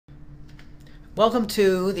Welcome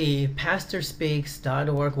to the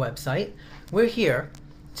pastorspeaks.org website. We're here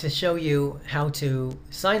to show you how to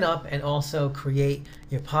sign up and also create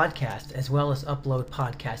your podcast as well as upload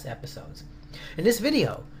podcast episodes. In this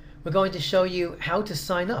video, we're going to show you how to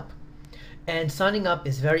sign up. And signing up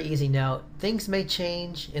is very easy now. Things may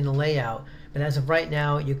change in the layout, but as of right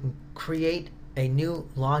now, you can create a new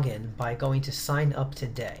login by going to sign up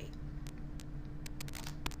today.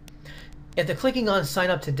 After clicking on sign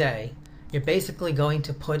up today, you're basically going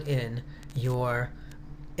to put in your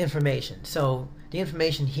information. So the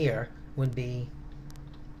information here would be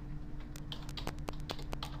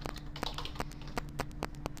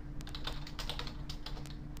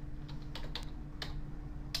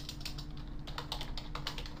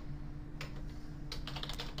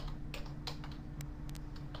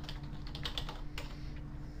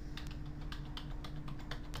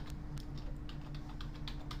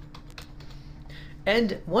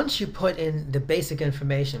and once you put in the basic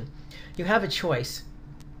information, you have a choice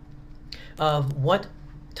of what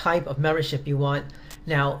type of membership you want.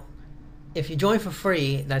 Now, if you join for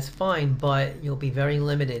free, that's fine, but you'll be very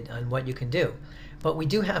limited on what you can do. But we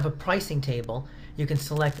do have a pricing table. You can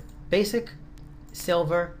select basic,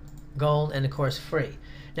 silver, gold, and of course free.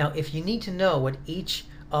 Now, if you need to know what each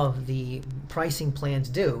of the pricing plans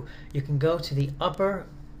do, you can go to the upper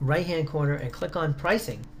right-hand corner and click on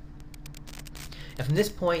pricing. And from this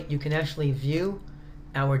point, you can actually view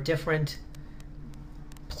our different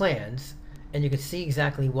plans and you can see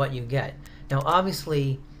exactly what you get. Now,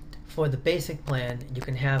 obviously, for the basic plan, you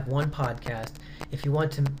can have one podcast. If you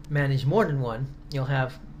want to manage more than one, you'll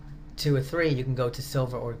have 2 or 3. You can go to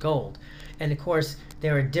silver or gold. And of course,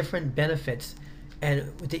 there are different benefits.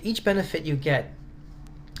 And each benefit you get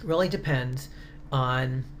really depends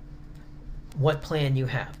on what plan you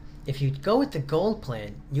have. If you go with the gold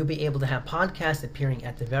plan, you'll be able to have podcasts appearing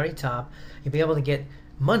at the very top. You'll be able to get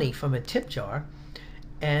money from a tip jar.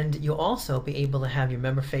 And you'll also be able to have your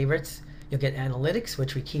member favorites. You'll get analytics,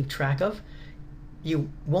 which we keep track of.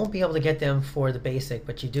 You won't be able to get them for the basic,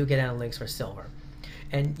 but you do get analytics for silver.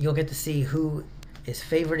 And you'll get to see who is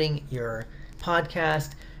favoriting your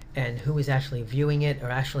podcast and who is actually viewing it,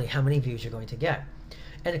 or actually how many views you're going to get.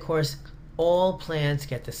 And of course, all plans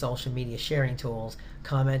get the social media sharing tools,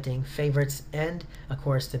 commenting, favorites, and of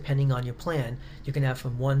course, depending on your plan, you can have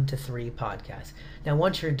from 1 to 3 podcasts. Now,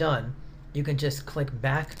 once you're done, you can just click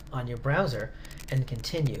back on your browser and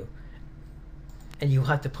continue. And you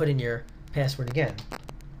have to put in your password again.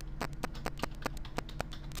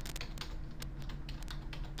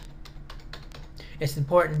 It's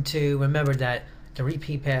important to remember that the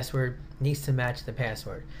repeat password needs to match the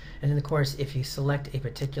password. And then, of course, if you select a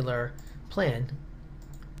particular plan,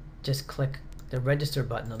 just click the register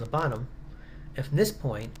button on the bottom. And from this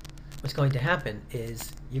point, what's going to happen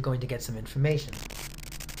is you're going to get some information.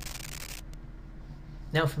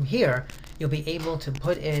 Now from here, you'll be able to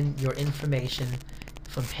put in your information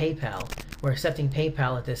from PayPal. We're accepting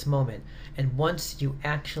PayPal at this moment. And once you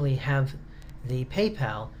actually have the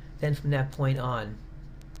PayPal, then from that point on,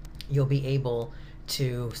 you'll be able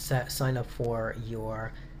to sign up for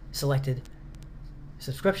your selected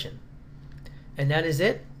subscription. And that is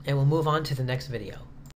it, and we'll move on to the next video.